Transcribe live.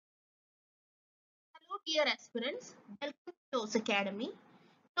Hello dear aspirants, welcome to TOS Academy.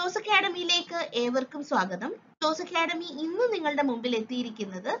 Toss അക്കാഡമിയിലേക്ക് ഏവർക്കും സ്വാഗതം. Toss academy ഇന്ന് നിങ്ങളുടെ മുമ്പിൽ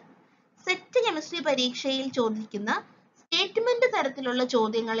എത്തിയിരിക്കുന്നത് സെറ്റ് കെമിസ്ട്രി പരീക്ഷയിൽ ചോദിക്കുന്ന സ്റ്റേറ്റ്മെന്റ് തരത്തിലുള്ള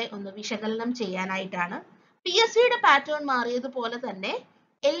ചോദ്യങ്ങളെ ഒന്ന് വിശകലനം ചെയ്യാനായിട്ടാണ്. PSCയുടെ പാറ്റേൺ മാറിയതുപോലെ തന്നെ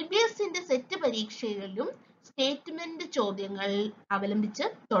LBSന്റെ സെറ്റ് പരീക്ഷയിലും സ്റ്റേറ്റ്മെന്റ് ചോദ്യങ്ങൾ അവലംബിച്ച്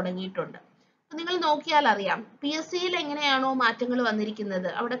തുടങ്ങിയിട്ടുണ്ട്. നിങ്ങൾ നോക്കിയാൽ അറിയാം PSCയിൽ എങ്ങനെയാണോ മാറ്റങ്ങൾ വന്നിരിക്കുന്നത്,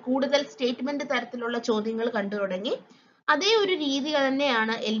 അവിടെ കൂടുതൽ സ്റ്റേറ്റ്മെന്റ് തരത്തിലുള്ള ചോദ്യങ്ങൾ കണ്ടു തുടങ്ങി. അതേ ഒരു രീതി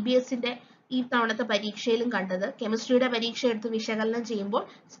തന്നെയാണ് LBSന്റെ ഈ തവണത്തെ പരീക്ഷയിലും കണ്ടത്. കെമിസ്ട്രിയുടെ പരീക്ഷ എടുത്ത് വിശകലനം ചെയ്യുമ്പോൾ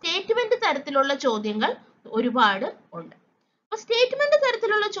സ്റ്റേറ്റ്മെന്റ് തരത്തിലുള്ള ചോദ്യങ്ങൾ ഒരുപാട് ഉണ്ട്. അപ്പൊ സ്റ്റേറ്റ്മെന്റ്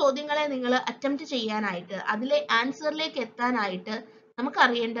തരത്തിലുള്ള ചോദ്യങ്ങളെ നിങ്ങൾ അറ്റംപ്റ്റ് ചെയ്യാനായിട്ട്, അതിലെ ആൻസറിലേക്ക് എത്താനായിട്ട് നമുക്ക്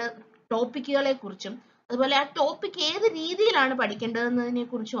അറിയേണ്ട ടോപ്പിക്കുകളെ കുറിച്ചും അതുപോലെ ആ ടോപ്പിക് ഏത് രീതിയിലാണ് പഠിക്കേണ്ടതെന്നതിനെ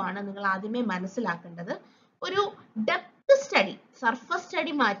കുറിച്ചുമാണ് നിങ്ങൾ ആദ്യമേ മനസ്സിലാക്കേണ്ടത്. ഒരു ഡെപ്ത് സ്റ്റഡി, സർഫസ്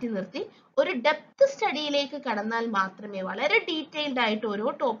സ്റ്റഡി മാറ്റി നിർത്തി ഒരു ഡെപ്ത് സ്റ്റഡിയിലേക്ക് കടന്നാൽ മാത്രമേ, വളരെ ഡീറ്റെയിൽഡ് ആയിട്ട് ഓരോ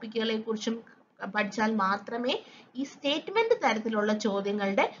ടോപ്പിക്കുകളെ കുറിച്ചും പഠിച്ചാൽ മാത്രമേ ഈ സ്റ്റേറ്റ്മെന്റ് തരത്തിലുള്ള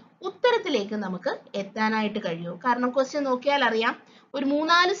ചോദ്യങ്ങളുടെ ഉത്തരത്തിലേക്ക് നമുക്ക് എത്താനായിട്ട് കഴിയൂ. കാരണം ക്വസ്റ്റ്യൻ നോക്കിയാൽ അറിയാം, ഒരു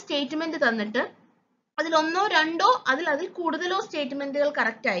 3-4 സ്റ്റേറ്റ്മെന്റ് തന്നിട്ട് അതിൽ ഒന്നോ രണ്ടോ അതിൽ കൂടുതലോ സ്റ്റേറ്റ്മെന്റുകൾ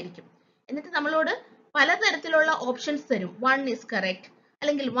കറക്റ്റ് ആയിരിക്കും. എന്നിട്ട് നമ്മളോട് പലതരത്തിലുള്ള ഓപ്ഷൻസ് തരും. 1 is correct,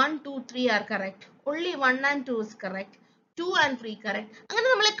 അല്ലെങ്കിൽ 1, 2, 3 are correct, only 1 and 2 is correct, 2 and 3 correct. അങ്ങനെ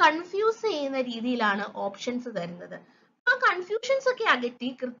നമ്മളെ കൺഫ്യൂസ് ചെയ്യുന്ന രീതിയിലാണ് ഓപ്ഷൻസ് തരുന്നത്. ആ കൺഫ്യൂഷൻസ് ഒക്കെ അകറ്റി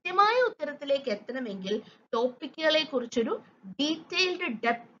കൃത്യമായ ഉത്തരത്തിലേക്ക് എത്തണമെങ്കിൽ ടോപ്പിക്കുകളെ കുറിച്ചൊരു ഡീറ്റെയിൽഡ്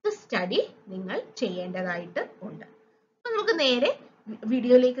ഡെപ്ത് സ്റ്റഡി നിങ്ങൾ ചെയ്യേണ്ടതായിട്ട് ഉണ്ട്. അപ്പൊ നമുക്ക് നേരെ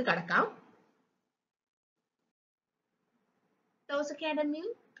വീഡിയോയിലേക്ക് കടക്കാം. ടോസ് അക്കാഡമിയിൽ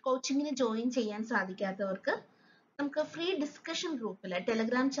കോച്ചിങ്ങിന് ജോയിൻ ചെയ്യാൻ സാധിക്കാത്തവർക്ക് നമുക്ക് ഫ്രീ ഡിസ്കഷൻ ഗ്രൂപ്പിൽ,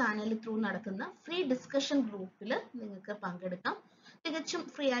 ടെലഗ്രാം ചാനൽ ത്രൂ നടക്കുന്ന ഫ്രീ ഡിസ്കഷൻ ഗ്രൂപ്പിൽ നിങ്ങൾക്ക് പങ്കെടുക്കാം. തികച്ചും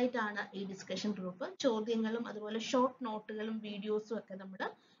ഫ്രീ ആയിട്ടാണ് ഈ ഡിസ്കഷൻ ഗ്രൂപ്പ്. ചോദ്യങ്ങളും അതുപോലെ ഷോർട്ട് നോട്ടുകളും വീഡിയോസും ഒക്കെ നമ്മൾ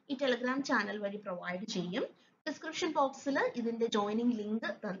ഈ ടെലഗ്രാം ചാനൽ വഴി പ്രൊവൈഡ് ചെയ്യും. ഡിസ്ക്രിപ്ഷൻ ബോക്സിൽ ഇതിന്റെ ജോയിനിങ്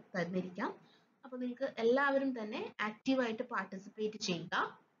ലിങ്ക് തന്നിരിക്കാം. അപ്പോൾ നിങ്ങൾക്ക് എല്ലാവരും തന്നെ ആക്റ്റീവായിട്ട് പാർട്ടിസിപ്പേറ്റ് ചെയ്യുക.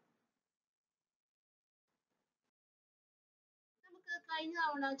 നമുക്ക് കഴിഞ്ഞ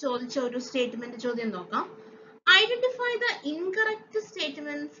തവണ ചോദിച്ച ഒരു സ്റ്റേറ്റ്മെന്റ് ചോദ്യം നോക്കാം. Identify the incorrect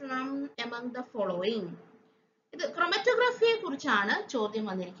statement from among the following. ഇത് ക്രോമറ്റോഗ്രഫിയെ കുറിച്ചാണ് ചോദ്യം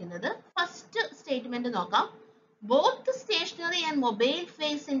വന്നിരിക്കുന്നത്. ഫസ്റ്റ് സ്റ്റേറ്റ്മെന്റ് നോക്കാം. Both stationery and mobile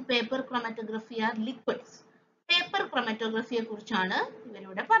face in paper chromatography R liquids. Paper ക്രോമറ്റോഗ്രഫിയെ കുറിച്ചാണ്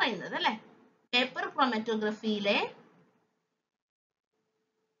ഇവരിവിടെ പറയുന്നത് അല്ലെ. പേപ്പർ ക്രോമറ്റോഗ്രഫിയിലെ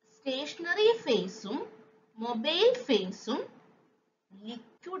സ്റ്റേഷനറി ഫേസും മൊബൈൽ ഫേസും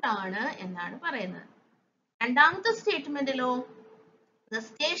ലിക്വിഡ് ആണ് എന്നാണ് പറയുന്നത്. രണ്ടാമത്തെ സ്റ്റേറ്റ്മെന്റിലോ the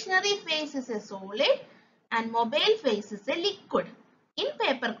stationary phase is a solid and mobile phase is a liquid in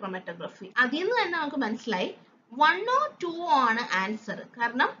paper chromatography. അതിൽ നിന്ന് തന്നെ നമുക്ക് മനസ്സിലായി 1 or 2 ആണ് ആൻസർ.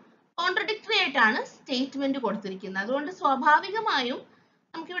 കാരണം കോൺട്രഡിക്ടറി ആയിട്ടാണ് സ്റ്റേറ്റ്മെന്റ് കൊടുത്തിരിക്കുന്നത്. അതുകൊണ്ട് സ്വാഭാവികമായും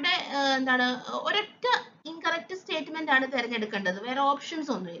നമുക്കിവിടെ എന്താണ്, ഒരൊറ്റ ഇൻകറക്റ്റ് സ്റ്റേറ്റ്മെന്റ് ആണ് തിരഞ്ഞെടുക്കേണ്ടത്, വേറെ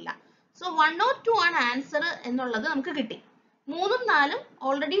ഓപ്ഷൻസ് ഒന്നുമില്ല. സോ 1 or 2 ആണ് ആൻസർ എന്നുള്ളത് നമുക്ക് കിട്ടി. 3ഉം 4ഉം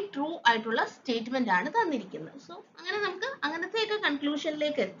ഓൾറെഡി ട്രൂ ആയിട്ടുള്ള സ്റ്റേറ്റ്മെന്റ് ആണ് തന്നിരിക്കുന്നത്. സോ അങ്ങനെ നമുക്ക് അങ്ങനത്തെയൊക്കെ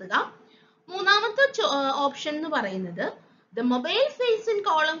കൺക്ലൂഷനിലേക്ക് എത്തുക. മൂന്നാമത്തെ ഓപ്ഷൻ എന്ന് പറയുന്നത് the mobile face in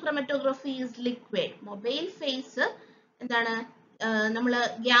column chromatography is liquid. Mobile face എന്താണ്, നമ്മൾ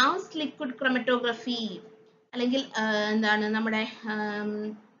ഗ്യാസ് ലിക്വിഡ് ക്രോമറ്റോഗ്രഫി അല്ലെങ്കിൽ എന്താണ് നമ്മുടെ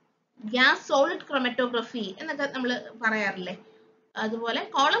ഗ്യാസ് സോളിഡ് ക്രോമറ്റോഗ്രഫി എന്നൊക്കെ നമ്മൾ പറയാറില്ലേ, അതുപോലെ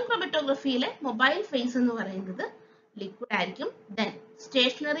കോളം ക്രോമറ്റോഗ്രഫിയിലെ മൊബൈൽ ഫേസ് എന്ന് പറയുന്നത് ലിക്വിഡ് ആയിരിക്കും. Then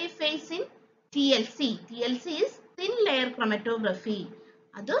stationary phase in TLC. TLC is thin layer chromatography.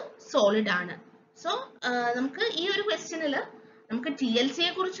 അത് സോളിഡ് ആണ്. സോ നമുക്ക് ഈ ഒരു ക്വസ്റ്റ്യനിൽ നമുക്ക് TLC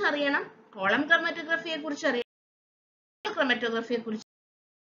യെ കുറിച്ച് അറിയണം, കോളം ക്രോമറ്റോഗ്രഫിയെ കുറിച്ച് അറിയണം, ക്രോമറ്റോഗ്രഫിയെ കുറിച്ച്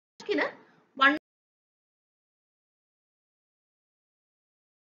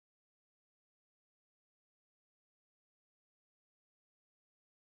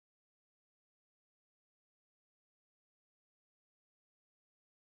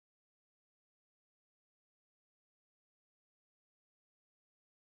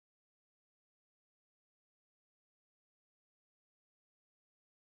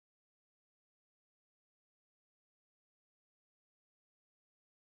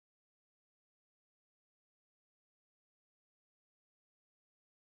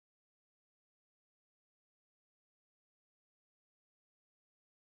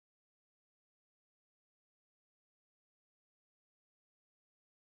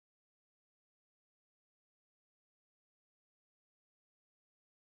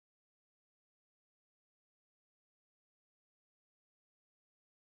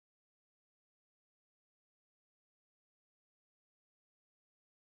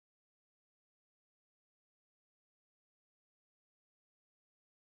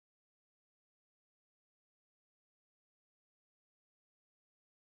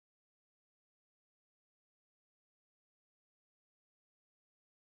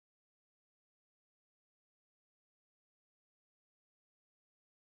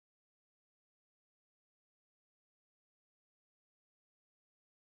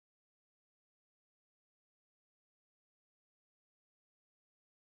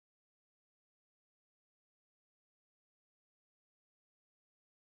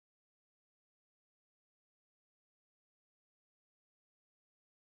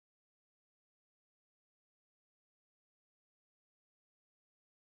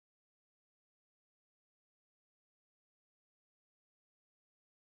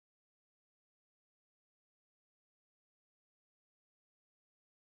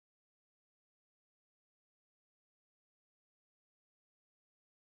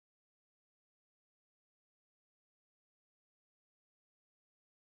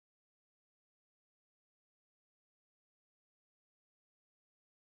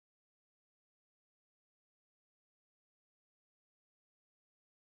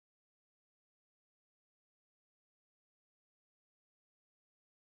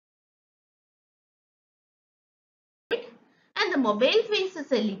and the mobile phase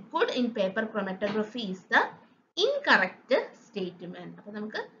is a liquid in paper chromatography is the incorrect statement. അപ്പോൾ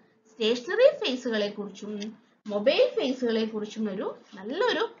നമുക്ക് സ്റ്റേഷനറി ഫേസുകളെ കുറിച്ചും മൊബൈൽ ഫേസുകളെ കുറിച്ചും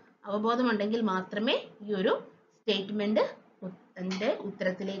നല്ലൊരു അവബോധം ഉണ്ടെങ്കിൽ മാത്രമേ ഈ ഒരു സ്റ്റേറ്റ്മെന്റ്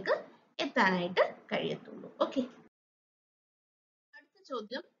ഉത്തരത്തിലേക്ക് എത്താനായിട്ട് കഴിയത്തുള്ളൂ. ഓക്കെ, അടുത്ത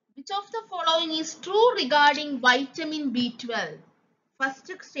ചോദ്യം, which of the following is true regarding vitamin B12? First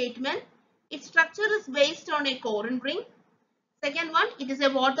statement, its structure is based on a corin ring. Second one, it is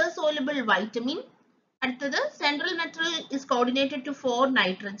a water soluble vitamin. അടുത്തത്, central metal is coordinated to 4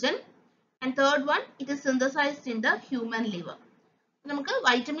 nitrogen. And third one, it is synthesized in the human liver. നമുക്ക്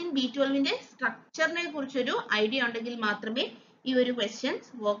vitamin B12ന്റെ സ്ട്രക്ചറിനെ കുറിച്ചൊരു idea ഉണ്ടെങ്കിൽ മാത്രമേ ഈ ഒരു questions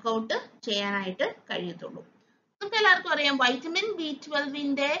work out ചെയ്യാനായിട്ട് കഴിയത്തുള്ളൂ. നമുക്ക് എല്ലാവർക്കും അറിയാം വൈറ്റമിൻ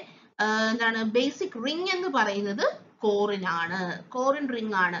B12ന്റെ എന്താണ് ബേസിക് റിംഗ് എന്ന് പറയുന്നത് കോറിൻ ആണ്, കോറിൻ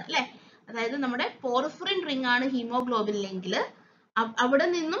റിംഗ് ആണ് അല്ലെ. അതായത് നമ്മുടെ പോർഫിറിൻ റിംഗ് ആണ് ഹീമോഗ്ലോബിനിലെങ്കിൽ അവിടെ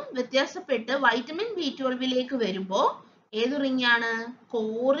നിന്നും വ്യത്യാസപ്പെട്ട് വൈറ്റമിൻ B12ലേക്ക് വരുമ്പോൾ ഏത് റിംഗ് ആണ്?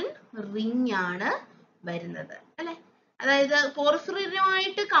 കോറിൻ റിംഗ് ആണ് വരുന്നത് അല്ലെ. അതായത്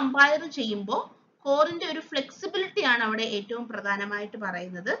പോർഫിറിനുമായിട്ട് കമ്പയർ ചെയ്യുമ്പോൾ കോറിന്റെ ഒരു ഫ്ലെക്സിബിലിറ്റി ആണ് അവിടെ ഏറ്റവും പ്രധാനമായിട്ട്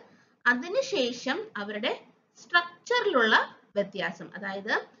പറയുന്നത്. അതിനുശേഷം അവരുടെ സ്ട്രക്ചറിലുള്ള വ്യത്യാസം,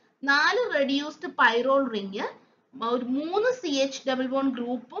 അതായത് 4 reduced pyrrole ring, 3 CH double bond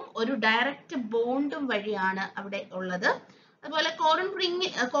ഗ്രൂപ്പും ഒരു ഡയറക്റ്റ് ബോണ്ടും വഴിയാണ് അവിടെ ഉള്ളത്. അതുപോലെ കോറിൻ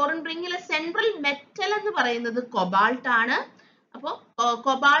റിംഗിലെ സെൻട്രൽ മെറ്റൽ എന്ന് പറയുന്നത് കൊബാൾട്ട് ആണ്. അപ്പോൾ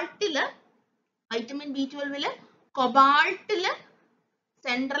കൊബാൾട്ടില് വൈറ്റമിൻ B12 കൊബാൾട്ടില്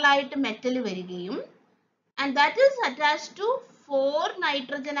സെൻട്രൽ ആയിട്ട് മെറ്റൽ വരികയും and that is attached to 4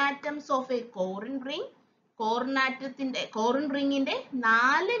 nitrogen atoms of a corin ring. Corrin റിംഗിന്റെ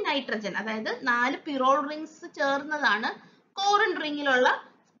 4 nitrogen, അതായത് 4 പിറോൾ റിംഗ്സ് ചേർന്നതാണ് കോറിൻ റിംഗിലുള്ള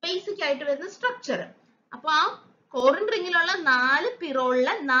ബേസിക് ആയിട്ട് വരുന്ന സ്ട്രക്ചർ. അപ്പൊ ആ കോറിൻ റിംഗിലുള്ള 4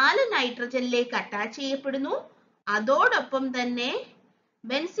 പിറോളിലെ 4 നൈട്രജനിലേക്ക് അറ്റാച്ച് ചെയ്യപ്പെടുന്നു. അതോടൊപ്പം തന്നെ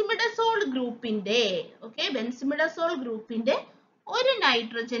ബെൻസിമിഡസോൾ ഗ്രൂപ്പിന്റെ ഒരു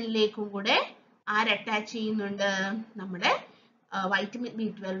നൈട്രജനിലേക്കും കൂടെ അറ്റാച്ച് ചെയ്യുന്നുണ്ട്, നമ്മുടെ വൈറ്റമിൻ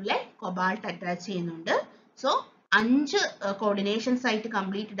B12 കൊബാൾട്ട് അറ്റാച്ച് ചെയ്യുന്നുണ്ട്. സോ 5 കോർഡിനേഷൻസ് ആയിട്ട്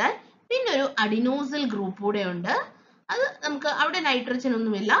കംപ്ലീറ്റഡ് ആയി. പിന്നെ ഒരു അഡിനോസിൽ ഗ്രൂപ്പ് കൂടെ ഉണ്ട്. അത് നമുക്ക് അവിടെ നൈട്രജൻ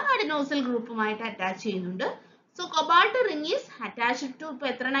ഒന്നുമില്ല, അഡിനോസിൽ ഗ്രൂപ്പുമായിട്ട് അറ്റാച്ച് ചെയ്യുന്നുണ്ട്. So cobalt ring is attached to ഇപ്പൊ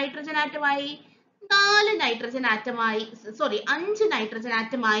എത്ര നൈട്രജൻ ആറ്റമായി? 5 നൈട്രജൻ ആറ്റമായി.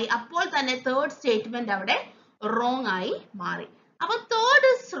 അപ്പോൾ തന്നെ തേർഡ് സ്റ്റേറ്റ്മെന്റ് അവിടെ റോങ് ആയി മാറി. അപ്പൊ തേർഡ്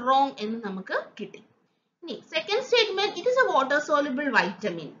ഇസ് റോങ് എന്ന് നമുക്ക് കിട്ടി. ഇനി second statement, it is A water soluble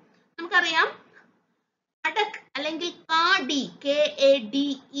vitamin. നമുക്കറിയാം അഡക് അല്ലെങ്കിൽ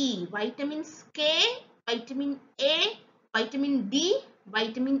KADE vitamins K, vitamin A, vitamin D,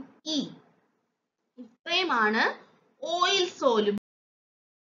 vitamin E ഇത്രയുമാണ് ഓയിൽ സോലുബിൾ